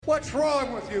What's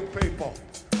wrong with you people?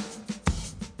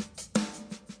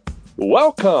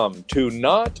 Welcome to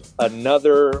Not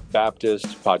Another Baptist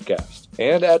Podcast.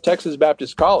 And at Texas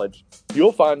Baptist College,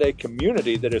 you'll find a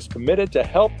community that is committed to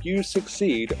help you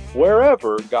succeed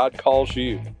wherever God calls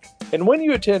you. And when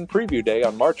you attend Preview Day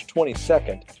on March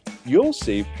 22nd, you'll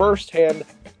see firsthand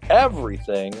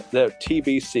everything that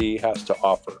TBC has to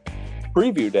offer.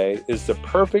 Preview Day is the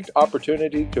perfect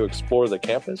opportunity to explore the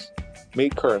campus,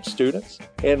 meet current students,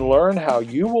 and learn how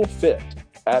you will fit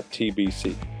at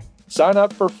TBC. Sign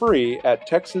up for free at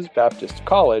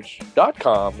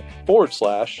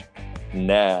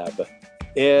texasbaptistcollege.com/NAB.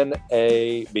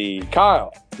 N-A-B.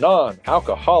 Kyle,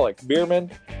 non-alcoholic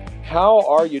beerman, how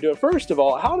are you doing? First of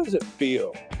all, how does it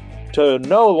feel to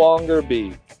no longer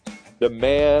be the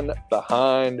man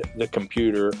behind the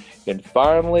computer and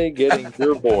finally getting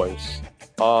your voice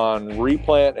on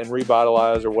Replant and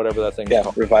Revitalize, or whatever that thing is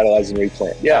called? Revitalize and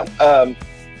Replant. Yeah,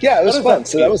 it was fun.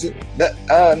 So that was that.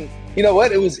 You know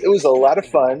what? It was a lot of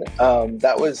fun.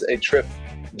 That was a trip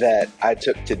that I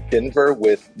took to Denver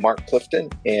with Mark Clifton,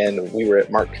 and we were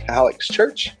at Mark Halleck's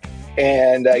church.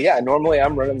 And normally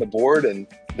I'm running the board and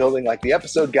building like the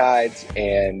episode guides.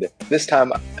 And this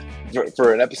time,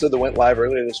 for an episode that went live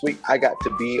earlier this week, I got to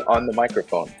be on the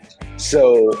microphone.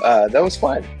 So that was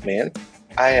fun, man.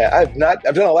 I've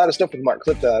done a lot of stuff with Mark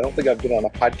Clifton. I don't think I've been on a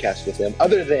podcast with him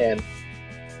other than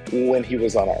when he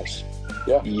was on ours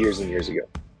years and years ago.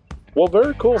 Well,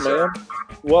 very cool, man.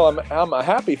 Well, I'm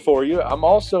happy for you. I'm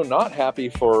also not happy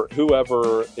for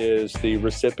whoever is the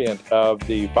recipient of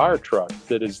the fire truck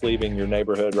that is leaving your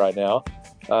neighborhood right now.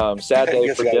 Sad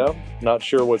day for them. Not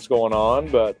sure what's going on,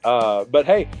 but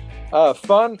hey,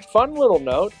 fun little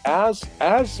note. As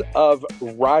of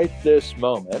right this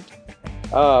moment,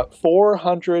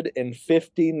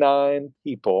 459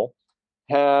 people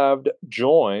have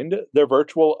joined their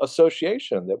virtual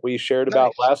association that we shared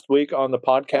about last week on the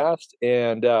podcast.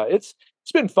 And it's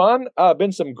been fun.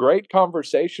 Been some great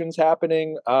conversations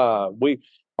happening. On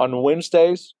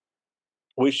Wednesdays,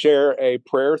 we share a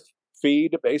prayer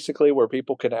feed, basically, where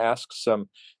people can ask some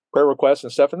prayer requests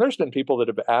and stuff. And there's been people that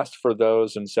have asked for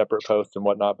those in separate posts and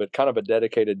whatnot, but kind of a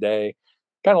dedicated day,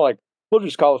 kind of like, we'll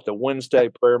just call it the Wednesday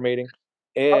prayer meeting.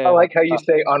 And I like how you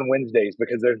say on Wednesdays,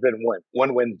 because there's been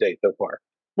one Wednesday so far.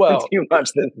 Well, you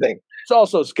launched this thing. It's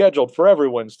also scheduled for every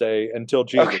Wednesday until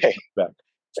Jesus comes back.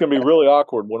 It's going to be really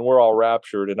awkward when we're all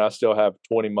raptured and I still have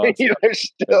 20 months.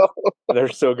 They're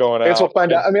still going out. I guess we'll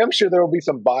find out. I mean, I'm sure there will be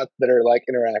some bots that are like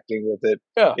interacting with it.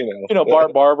 Yeah.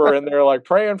 Bart Barber, and they're like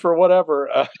praying for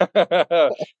whatever.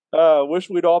 Wish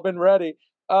we'd all been ready.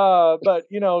 But,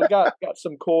 got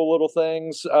some cool little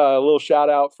things. A little shout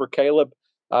out for Caleb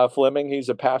Fleming. He's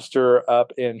a pastor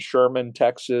up in Sherman,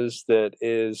 Texas, that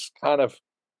is kind of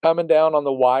coming down on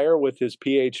the wire with his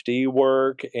PhD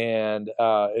work, and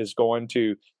is going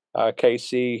to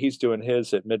KC. He's doing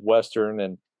his at Midwestern,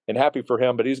 and happy for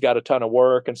him, but he's got a ton of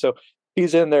work. And so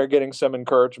he's in there getting some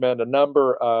encouragement. A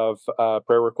number of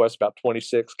prayer requests, about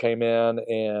 26 came in,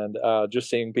 and just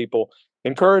seeing people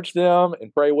encourage them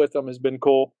and pray with them has been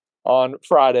cool. On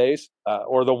Fridays,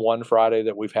 or the one Friday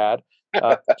that we've had,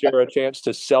 share a chance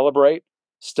to celebrate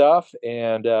stuff,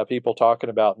 and people talking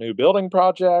about new building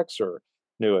projects or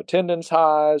new attendance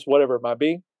highs, whatever it might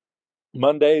be.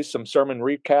 Mondays, some sermon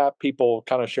recap, people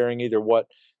kind of sharing either what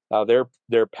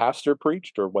their pastor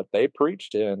preached or what they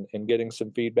preached, and getting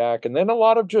some feedback. And then a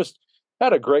lot of just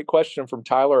had a great question from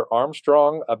Tyler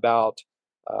Armstrong about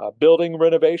building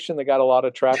renovation. They got a lot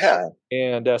of traction.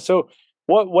 Yeah. And so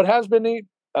what has been neat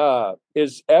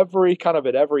is at every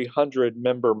 100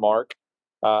 member mark,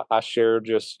 I share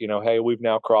just, hey, we've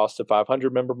now crossed the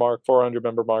 500 member mark, 400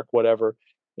 member mark, whatever.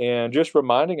 And just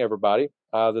reminding everybody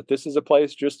that this is a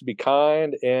place just to be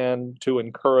kind and to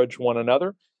encourage one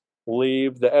another.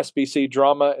 Leave the SBC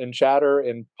drama and chatter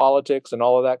and politics and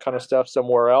all of that kind of stuff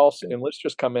somewhere else. And let's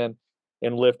just come in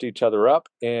and lift each other up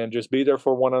and just be there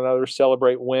for one another,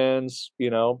 celebrate wins,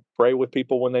 pray with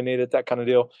people when they need it, that kind of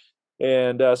deal.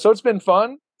 And so it's been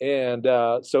fun. And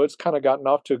so it's kind of gotten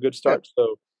off to a good start.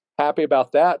 So happy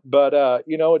about that. But,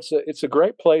 it's a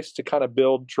great place to kind of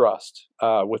build trust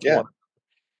with one another.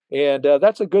 And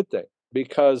that's a good thing,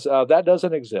 because that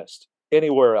doesn't exist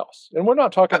anywhere else. And we're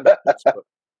not talking about Facebook,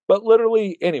 but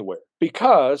literally anywhere,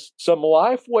 because some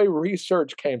Lifeway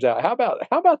research came out. How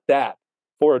about that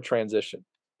for a transition?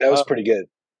 That was pretty good.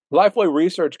 Lifeway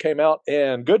research came out,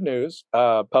 and good news,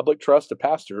 public trust of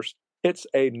pastors hits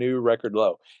a new record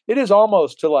low. It is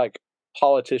almost to like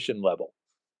politician level.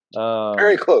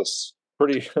 Very close.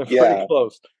 Pretty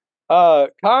close.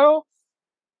 Kyle,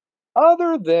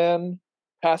 other than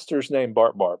pastors named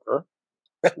Bart Barber,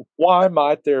 why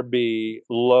might there be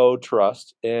low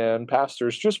trust in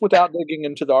pastors? Just without digging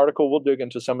into the article, we'll dig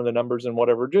into some of the numbers and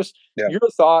whatever. Just Yeah. your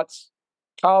thoughts,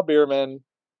 Kyle Bierman,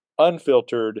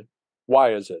 unfiltered.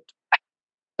 Why is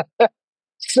it?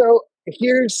 So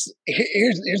here's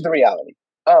the reality.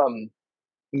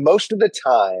 Most of the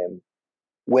time,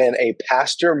 when a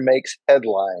pastor makes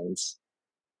headlines,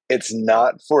 it's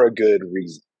not for a good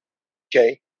reason.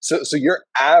 Okay, so your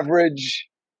average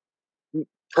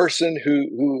person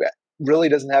who really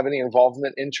doesn't have any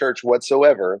involvement in church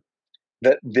whatsoever,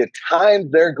 that the time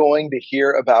they're going to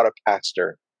hear about a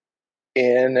pastor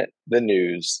in the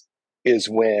news is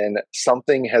when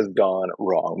something has gone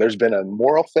wrong. There's been a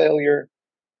moral failure.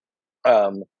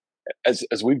 Um, as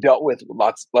we've dealt with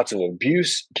lots of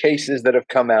abuse cases that have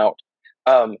come out,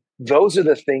 those are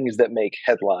the things that make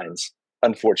headlines.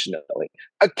 Unfortunately,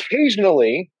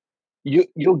 occasionally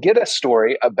you'll get a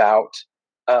story about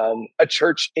a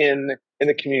church in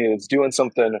the community that's doing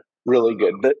something really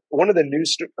good. One of the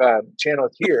news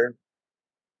channels here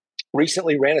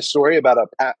recently ran a story about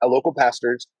a local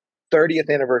pastor's 30th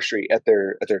anniversary at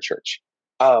their church.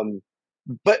 Um,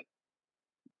 but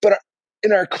but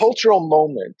in our cultural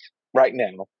moment right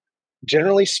now,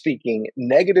 generally speaking,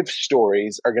 negative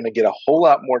stories are going to get a whole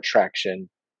lot more traction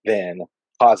than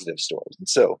positive stories. And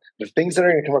so the things that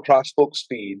are going to come across folks'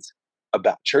 feeds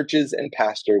about churches and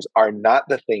pastors are not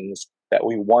the things that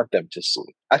we want them to see.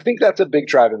 I think that's a big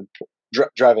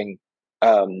driving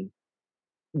um,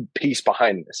 piece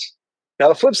behind this. Now,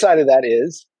 the flip side of that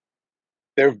is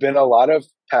there have been a lot of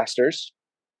pastors,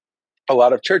 a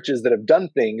lot of churches that have done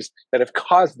things that have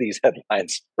caused these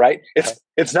headlines, right?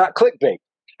 It's not clickbait.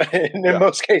 in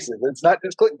most cases, it's not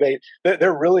just clickbait.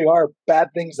 There really are bad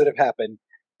things that have happened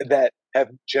that have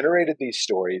generated these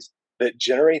stories that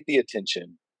generate the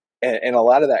attention, and a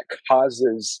lot of that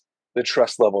causes the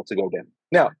trust level to go down.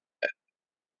 Now,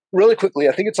 really quickly,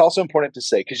 I think it's also important to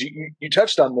say, because you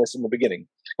touched on this in the beginning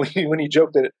when you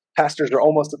joked that pastors are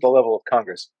almost at the level of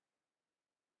Congress.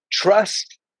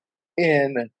 Trust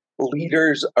in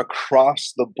leaders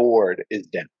across the board is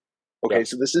down. Okay,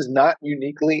 so this is not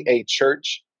uniquely a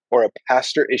church or a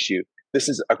pastor issue. This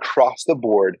is across the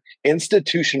board.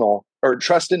 Institutional or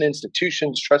trust in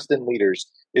institutions, trust in leaders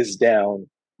is down,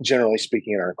 generally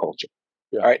speaking, in our culture.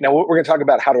 All right, now we're going to talk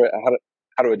about how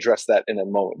to address that in a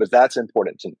moment, but that's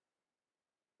important to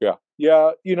know.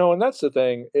 Yeah, and that's the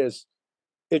thing is,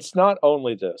 it's not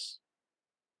only this,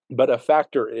 but a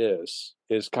factor is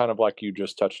kind of like you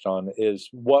just touched on, is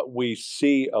what we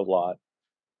see a lot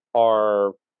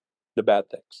are the bad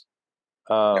things.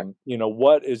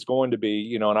 What is going to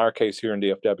be, in our case here in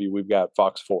DFW, we've got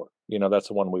Fox 4, that's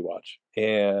the one we watch.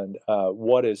 And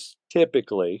what is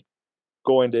typically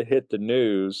going to hit the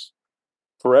news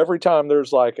for every time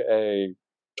there's like a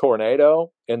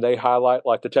tornado and they highlight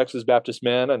like the Texas Baptist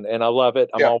Men, and I love it.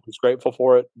 I'm always grateful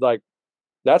for it. Like,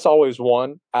 that's always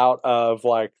one out of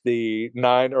like the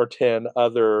 9 or 10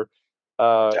 other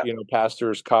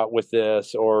pastors caught with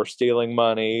this or stealing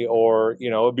money or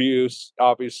abuse,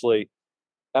 obviously.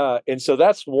 And so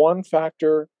that's one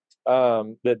factor,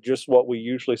 that just what we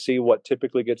usually see, what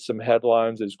typically gets some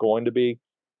headlines, is going to be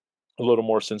a little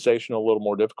more sensational, a little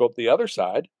more difficult. The other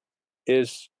side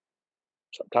is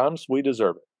sometimes we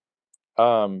deserve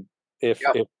it. If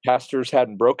pastors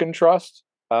hadn't broken trust,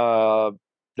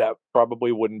 that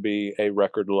probably wouldn't be a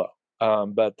record low.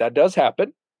 But that does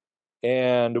happen,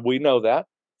 and we know that.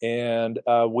 And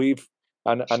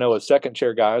I know as second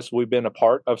chair guys, we've been a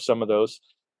part of some of those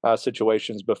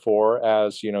situations before,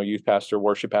 as youth pastor,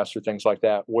 worship pastor, things like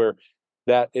that, where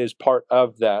that is part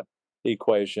of that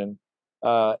equation.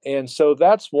 And so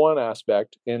that's one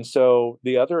aspect. And so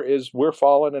the other is we're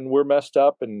fallen and we're messed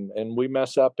up, and we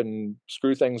mess up and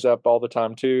screw things up all the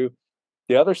time too.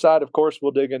 The other side, of course,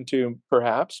 we'll dig into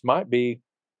perhaps might be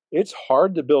it's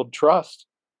hard to build trust,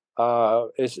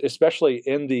 especially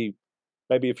in the,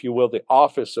 maybe if you will, the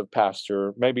office of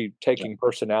pastor, maybe taking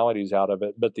personalities out of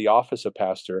it, but the office of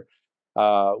pastor,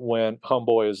 when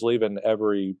homeboy is leaving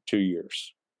every 2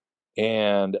 years.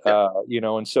 And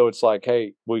and so it's like,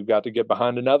 hey, we've got to get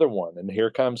behind another one, and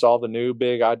here comes all the new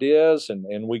big ideas,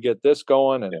 and we get this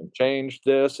going, and change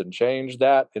this and change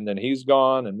that, and then he's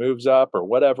gone and moves up or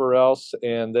whatever else,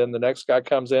 and then the next guy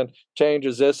comes in,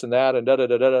 changes this and that, and da da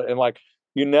da da, and like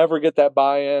you never get that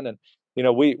buy-in. And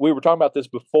we were talking about this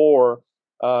before.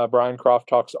 Brian Croft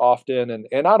talks often,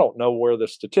 and I don't know where the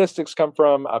statistics come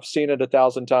from. I've seen it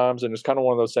 1,000 times, and it's kind of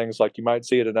one of those things, like you might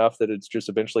see it enough that it's just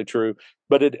eventually true.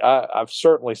 But I've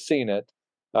certainly seen it,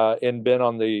 and been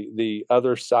on the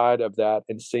other side of that,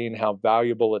 and seen how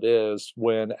valuable it is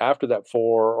when after that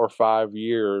 4 or 5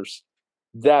 years,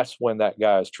 that's when that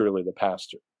guy is truly the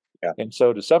pastor. Yeah. And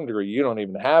so to some degree, you don't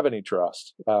even have any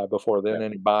trust before then,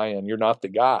 any buy-in. You're not the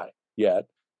guy yet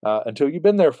until you've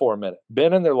been there for a minute,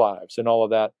 been in their lives and all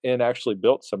of that, and actually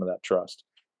built some of that trust.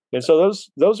 And so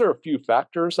those are a few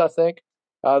factors, I think,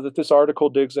 that this article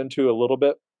digs into a little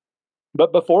bit.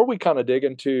 But before we kind of dig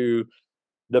into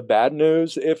the bad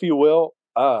news, if you will,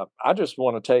 I just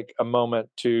want to take a moment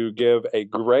to give a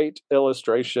great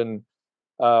illustration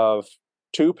of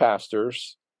two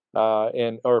pastors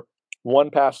or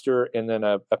one pastor and then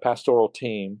a pastoral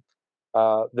team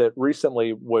that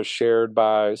recently was shared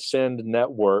by Send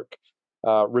Network,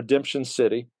 Redemption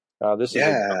City. This is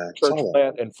a church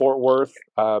plant in Fort Worth,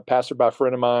 pastored by a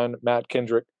friend of mine, Matt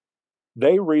Kendrick.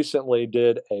 They recently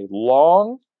did a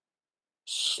long,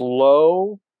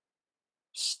 slow,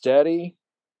 steady,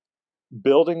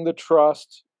 building the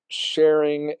trust,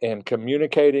 sharing and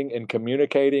communicating and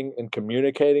communicating and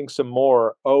communicating some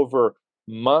more over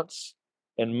months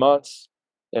and months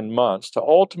and months to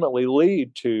ultimately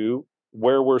lead to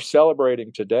where we're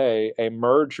celebrating today, a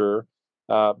merger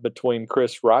between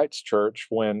Chris Wright's church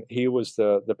when he was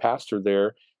the pastor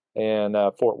there in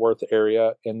Fort Worth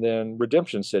area, and then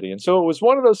Redemption City. And so it was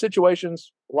one of those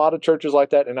situations, a lot of churches like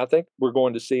that, and I think we're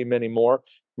going to see many more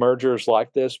mergers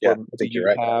like this where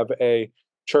you have a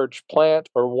church plant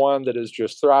or one that is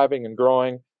just thriving and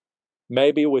growing,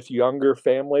 maybe with younger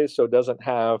families, so doesn't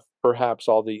have perhaps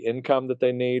all the income that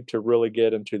they need to really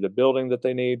get into the building that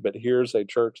they need. But here's a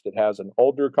church that has an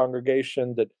older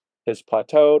congregation that has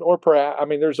plateaued, or perhaps, I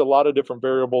mean, there's a lot of different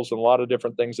variables and a lot of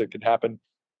different things that could happen,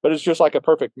 but it's just like a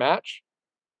perfect match.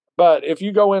 But if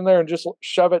you go in there and just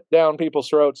shove it down people's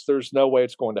throats, there's no way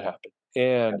it's going to happen.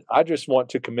 And I just want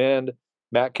to commend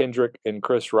Matt Kendrick and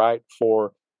Chris Wright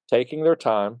for taking their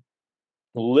time,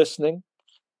 listening,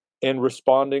 and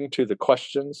responding to the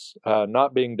questions,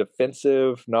 not being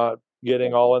defensive, not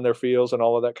getting all in their feels and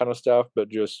all of that kind of stuff, but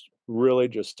just really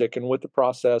just sticking with the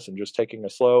process and just taking a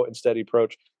slow and steady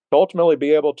approach to ultimately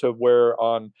be able to where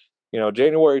on,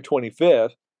 January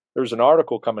 25th, there's an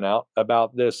article coming out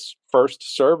about this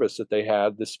first service that they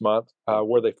had this month,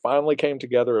 where they finally came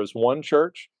together as one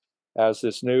church, as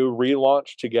this new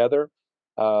relaunch together,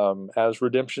 as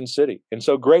Redemption City. And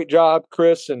so great job,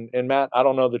 Chris and Matt. I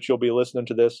don't know that you'll be listening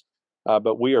to this,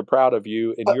 but we are proud of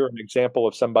you. And you're an example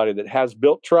of somebody that has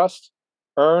built trust,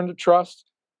 earned trust,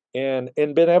 and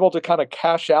been able to kind of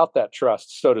cash out that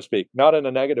trust, so to speak, not in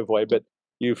a negative way, but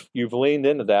you've leaned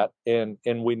into that, and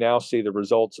we now see the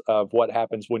results of what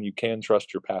happens when you can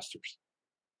trust your pastors.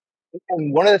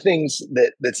 And one of the things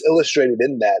that's illustrated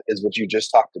in that is what you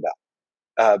just talked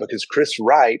about, because Chris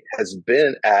Wright has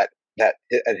been at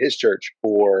his church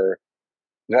for,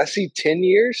 did I see 10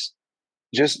 years?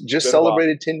 Just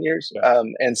celebrated 10 years. Yeah.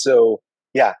 And so,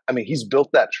 I mean, he's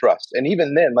built that trust. And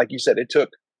even then, like you said, it took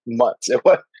months. It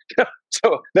was,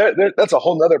 so that's a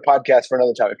whole nother podcast for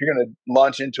another time. If you're going to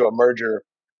launch into a merger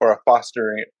or a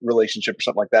fostering relationship or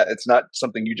something like that, it's not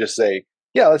something you just say,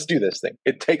 yeah, let's do this thing.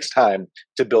 It takes time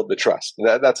to build the trust.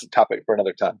 That's a topic for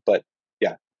another time. But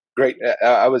yeah, great.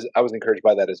 I was encouraged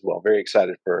by that as well. Very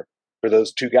excited for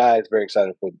those two guys. Very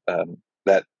excited for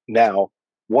that now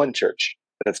one church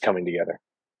that's coming together.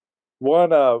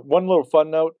 One little fun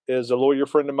note is a lawyer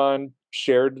friend of mine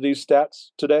shared these stats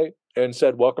today and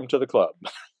said, "Welcome to the club."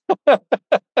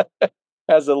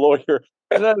 As a lawyer,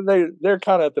 and they're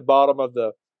kind of at the bottom of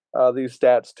these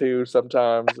stats too.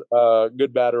 Sometimes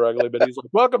good, bad, or ugly. But he's like,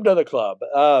 "Welcome to the club."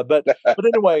 But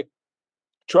anyway,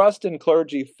 trust in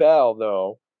clergy fell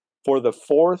though for the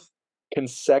fourth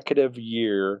consecutive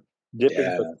year, dipping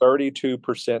to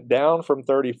 32%, down from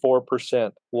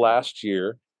 34% last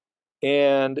year.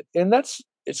 And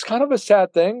it's kind of a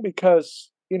sad thing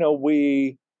because,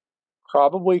 we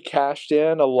probably cashed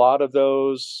in a lot of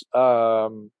those,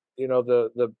 the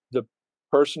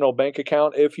personal bank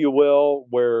account, if you will,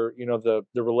 where, the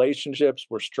relationships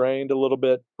were strained a little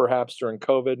bit, perhaps during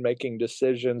COVID, making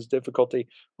decisions, difficulty,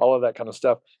 all of that kind of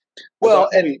stuff. Well,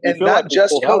 and not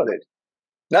just COVID.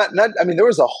 I mean, there were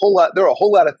a whole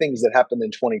lot of things that happened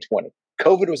in 2020.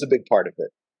 COVID was a big part of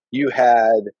it. You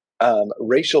had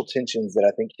racial tensions that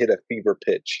I think hit a fever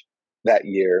pitch that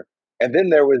year. And then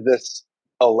there was this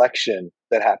election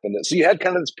that happened. So you had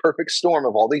kind of this perfect storm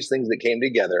of all these things that came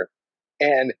together.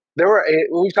 And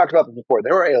we've talked about this before,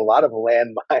 there were a lot of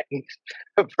landmines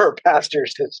for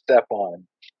pastors to step on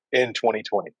in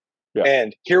 2020. Yeah.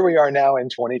 And here we are now in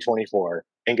 2024.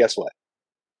 And guess what?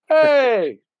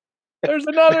 Hey, there's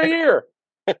another year.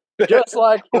 Just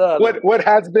like what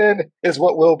has been is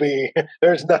what will be.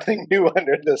 There's nothing new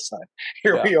under the sun.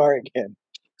 Here we are again.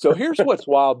 So here's what's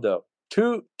wild though.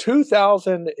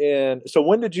 2000 so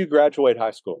when did you graduate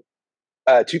high school?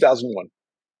 2001.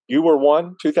 You were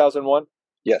 2001?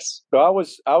 Yes. So I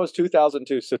was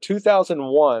 2002. So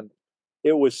 2001,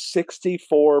 it was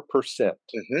 64%.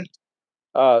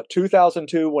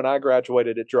 2002, when I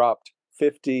graduated, it dropped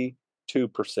 52%,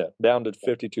 down to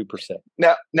 52%.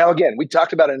 Now again, we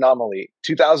talked about anomaly.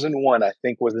 2001, I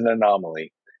think, was an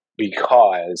anomaly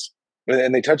because,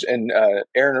 and they touch, and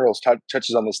Aaron Earls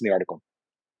touches on this in the article.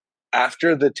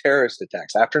 After the terrorist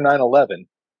attacks, after 9/11,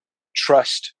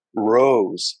 trust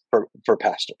rose for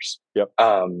pastors. Yep.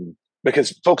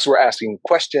 Because folks were asking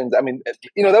questions. I mean,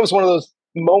 that was one of those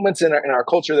moments in our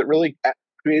culture that really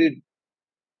created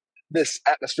this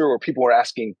atmosphere where people were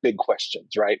asking big questions,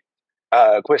 right?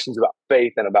 Questions about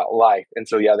faith and about life. And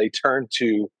so, yeah, they turned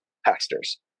to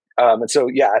pastors. And so,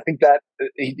 yeah, I think that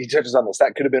he touches on this.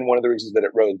 That could have been one of the reasons that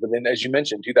it rose. But then, as you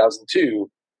mentioned,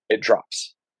 2002, it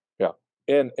drops. Yeah.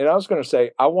 And I was going to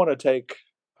say, I want to take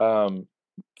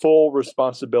full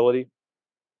responsibility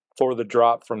for the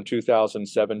drop from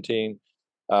 2017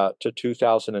 to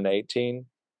 2018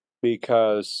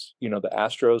 because, the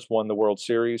Astros won the World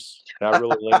Series. And I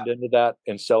really leaned into that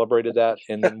and celebrated that.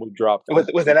 And then we dropped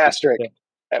with an asterisk.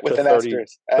 With an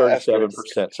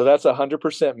 37%. So that's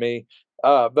 100% me.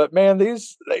 But man, they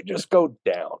just go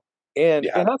down. And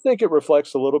I think it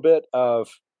reflects a little bit of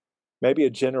maybe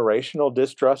a generational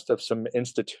distrust of some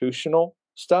institutional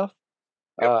stuff.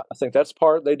 I think that's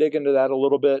part. They dig into that a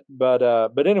little bit. But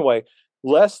anyway,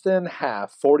 less than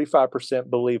half, 45%,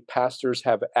 believe pastors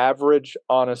have average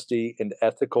honesty and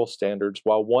ethical standards,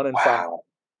 while 1 in 5,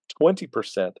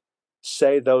 20%,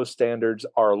 say those standards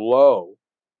are low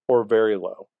or very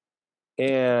low.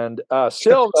 And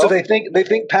still, so they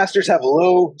think pastors have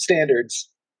low standards,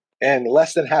 and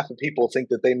less than half of people think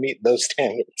that they meet those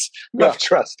standards of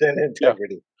trust and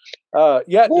integrity.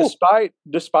 Despite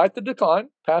the decline,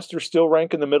 pastors still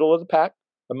rank in the middle of the pack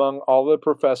among all the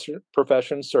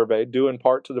professions surveyed, due in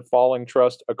part to the falling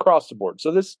trust across the board.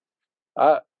 So this,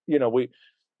 I'm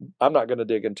not going to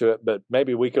dig into it, but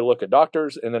maybe we could look at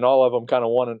doctors and then all of them kind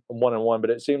of one and one.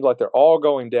 But it seems like they're all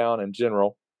going down in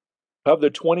general. Of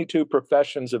the 22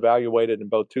 professions evaluated in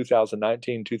both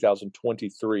 2019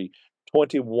 2023,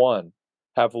 21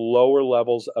 have lower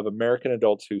levels of American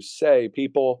adults who say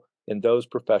people in those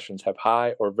professions have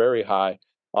high or very high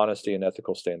honesty and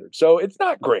ethical standards. So it's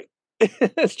not great.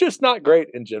 It's just not great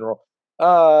in general.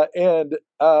 Anyway,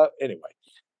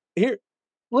 here,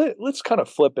 let's kind of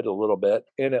flip it a little bit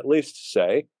and at least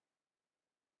say,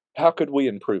 how could we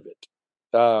improve it?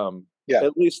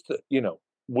 At least,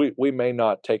 we may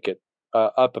not take it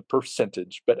up a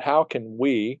percentage, but how can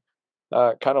we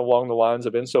kind of along the lines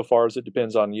of insofar as it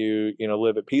depends on you,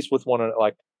 live at peace with one another,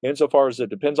 like insofar as it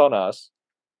depends on us,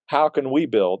 how can we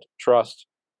build trust,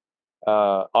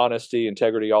 honesty,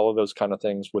 integrity, all of those kind of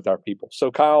things with our people?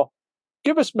 So Kyle,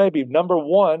 give us maybe number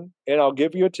one, and I'll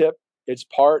give you a tip. It's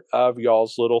part of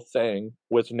y'all's little thing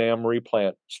with NAM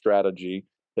Replant strategy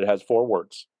that has 4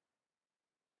 words.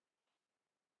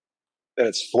 And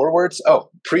it's 4 words? Oh,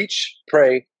 preach,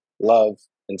 pray, love,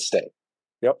 and stay.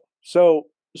 Yep. So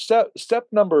step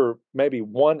number maybe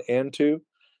 1 and 2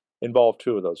 involve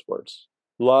 2 of those words: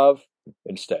 love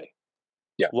and stay.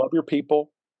 Yeah. Love your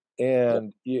people,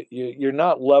 and you're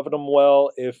not loving them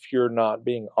well if you're not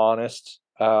being honest.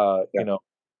 Don't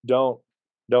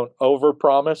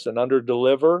overpromise and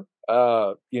underdeliver.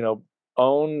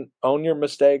 Own your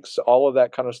mistakes, all of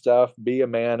that kind of stuff. Be a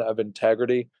man of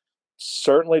integrity.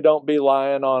 Certainly don't be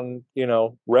lying on,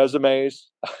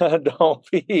 resumes. Don't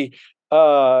be,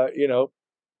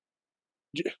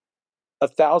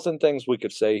 1,000 things we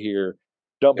could say here.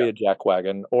 Don't be a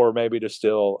jackwagon, or maybe to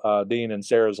steal Dean and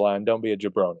Sarah's line, don't be a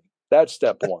jabroni. That's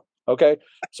step 1. Okay.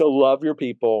 So love your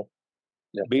people,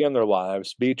 be in their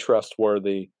lives, be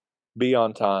trustworthy, be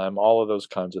on time, all of those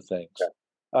kinds of things.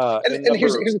 And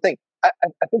here's the thing. I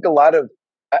think a lot of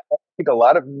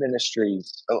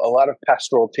ministries, a lot of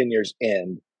pastoral tenures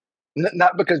end,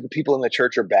 not because the people in the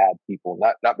church are bad people,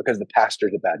 not because the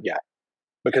pastor's a bad guy,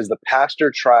 because the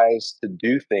pastor tries to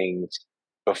do things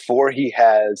before he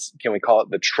has, can we call it,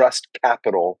 the trust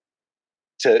capital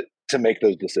to make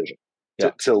those decisions,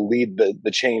 to lead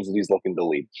the change that he's looking to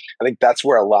lead. I think that's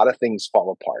where a lot of things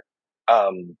fall apart.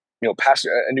 A new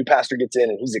pastor gets in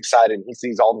and he's excited and he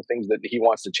sees all the things that he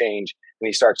wants to change and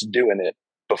he starts doing it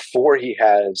before he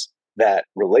has that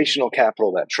relational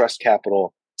capital, that trust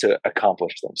capital to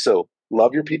accomplish them. So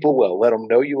love your people well, let them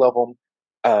know you love them,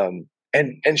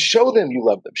 and show them you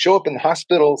love them. Show up in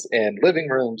hospitals and living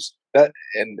rooms and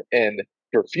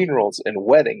for funerals and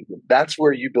weddings. That's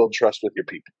where you build trust with your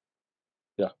people.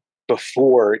 Yeah.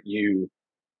 Before you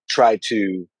try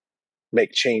to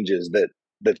make changes that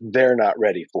they're not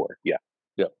ready for. Yeah.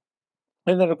 Yeah.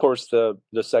 And then, of course, the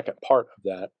second part of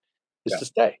that is to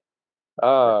stay.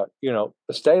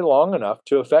 Stay long enough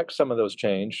to affect some of those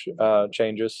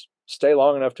changes. Stay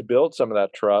long enough to build some of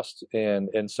that trust and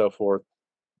so forth.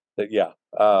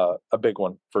 A big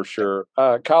one for sure.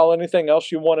 Kyle, anything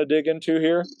else you want to dig into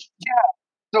here? Yeah.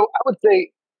 So I would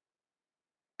say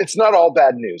it's not all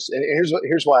bad news, and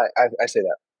here's why I say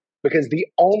that. Because the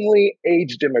only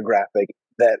age demographic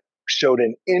that showed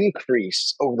an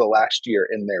increase over the last year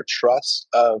in their trust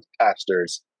of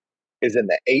pastors is in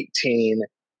the 18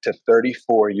 to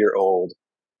 34-year-old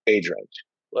age range.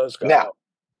 Let's go. Now,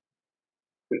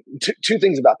 two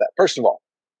things about that. First of all,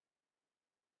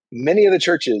 many of the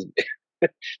churches,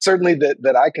 certainly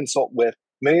that I consult with,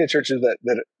 many of the churches that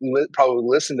probably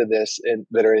listen to this and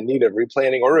that are in need of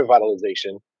replanting or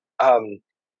revitalization,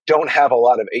 don't have a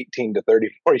lot of 18 to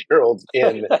 34-year-olds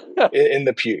in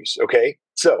the pews. Okay,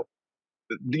 so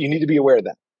you need to be aware of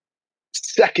that.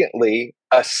 Secondly,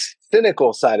 a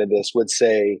cynical side of this would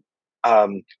say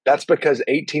that's because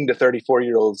 18 to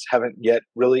 34-year-olds haven't yet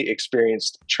really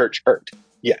experienced church hurt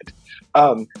yet.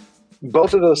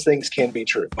 Both of those things can be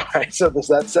true, right? So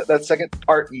that second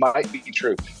part might be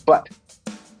true. But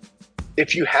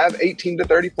if you have 18 to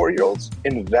 34-year-olds,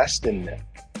 invest in them.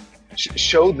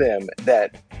 Show them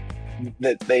that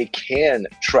they can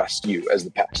trust you as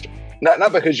the pastor.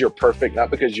 Not because you're perfect, not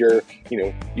because you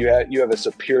have a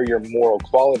superior moral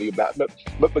quality about it,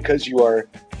 but because you are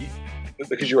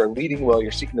leading well,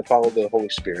 you're seeking to follow the Holy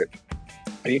Spirit.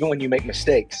 And even when you make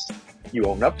mistakes, you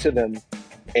own up to them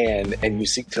and you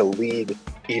seek to lead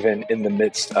even in the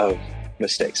midst of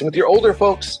mistakes. And with your older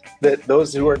folks,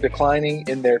 those who are declining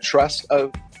in their trust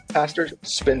of pastors,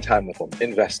 spend time with them,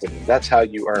 invest in them. That's how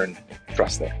you earn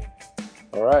trust there.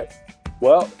 All right.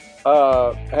 Well,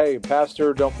 hey,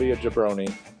 pastor, don't be a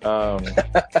jabroni.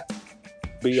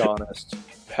 Be honest.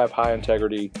 Have high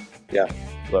integrity. Yeah.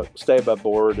 Look, stay above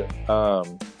board.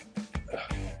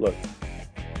 Look,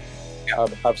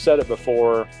 I've said it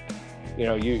before.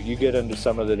 You get into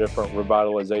some of the different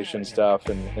revitalization stuff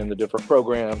and the different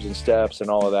programs and steps and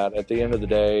all of that. At the end of the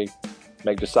day,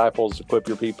 make disciples, equip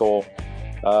your people,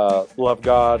 love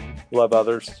God, love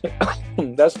others.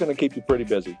 That's going to keep you pretty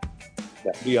busy.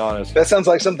 Yeah, be honest. That sounds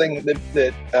like something that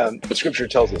the Scripture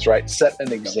tells us, right? Set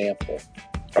an example,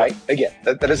 right? Again,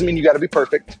 that doesn't mean you got to be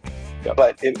perfect,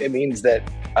 but it means that,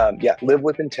 live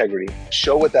with integrity.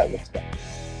 Show what that looks like.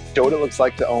 Show what it looks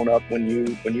like to own up when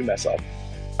you mess up.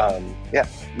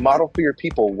 Model for your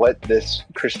people what this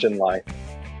Christian life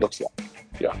looks like.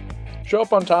 Yeah. Show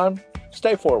up on time.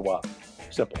 Stay for a while.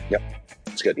 Simple. Yep.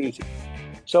 It's good. Easy.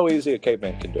 So easy a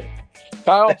caveman can do it.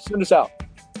 Kyle, send us out.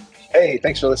 Hey,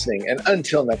 thanks for listening. And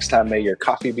until next time, may your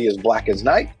coffee be as black as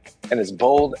night and as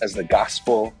bold as the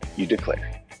gospel you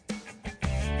declare.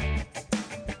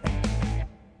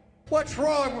 What's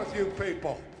wrong with you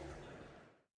people?